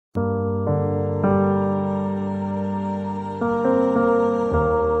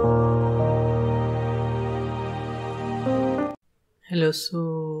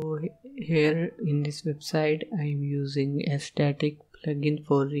So here in this website I am using Estatik plugin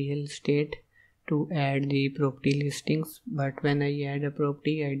for real estate to add the property listings, but when I add a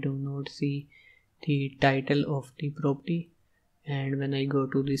property I do not see the title of the property, and when I go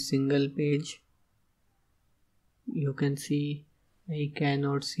to the single page you can see I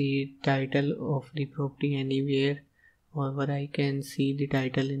cannot see title of the property anywhere. However, I can see the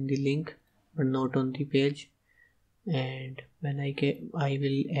title in the link but not on the page. And when I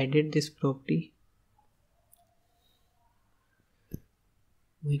will edit this property,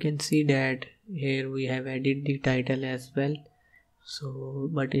 we can see that here we have added the title as well, so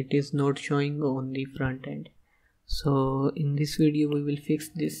but it is not showing on the front end. So in this video we will fix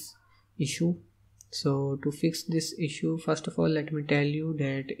this issue. So to fix this issue, first of all let me tell you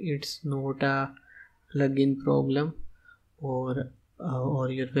that it's not a plugin problem or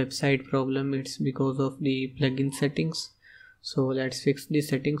your website problem. It's because of the plugin settings. So let's fix the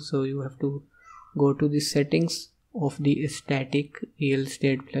settings. So you have to go to the settings of the Estatik real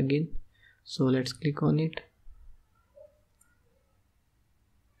estate plugin. So let's click on it.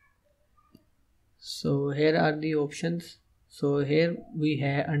 So here are the options. So here we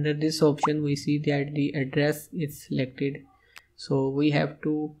have, under this option we see that the address is selected, so we have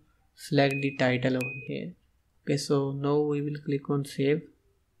to select the title over here. Okay, so now we will click on save,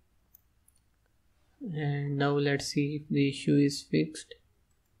 and now let's see if the issue is fixed.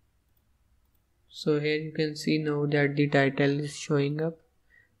 So here you can see now that the title is showing up,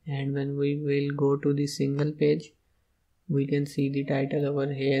 and when we will go to the single page we can see the title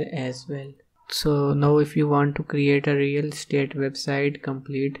over here as well. So now if you want to create a real estate website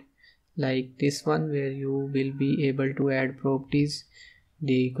complete like this one, where you will be able to add properties,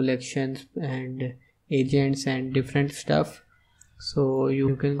 the collections and agents and different stuff, so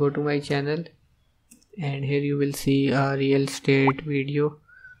you can go to my channel, and here you will see a real estate video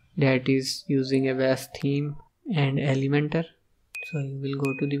that is using a WordPress theme and Elementor. So you will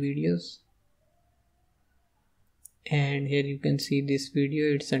go to the videos, and here you can see this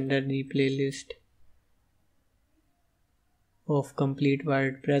video. It's under the playlist of complete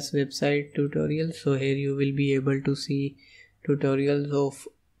WordPress website tutorials. So here you will be able to see tutorials of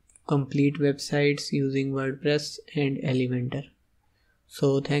complete websites using WordPress and Elementor.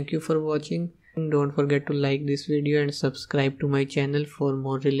 So thank you for watching. Don't forget to like this video and subscribe to my channel for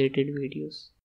more related videos.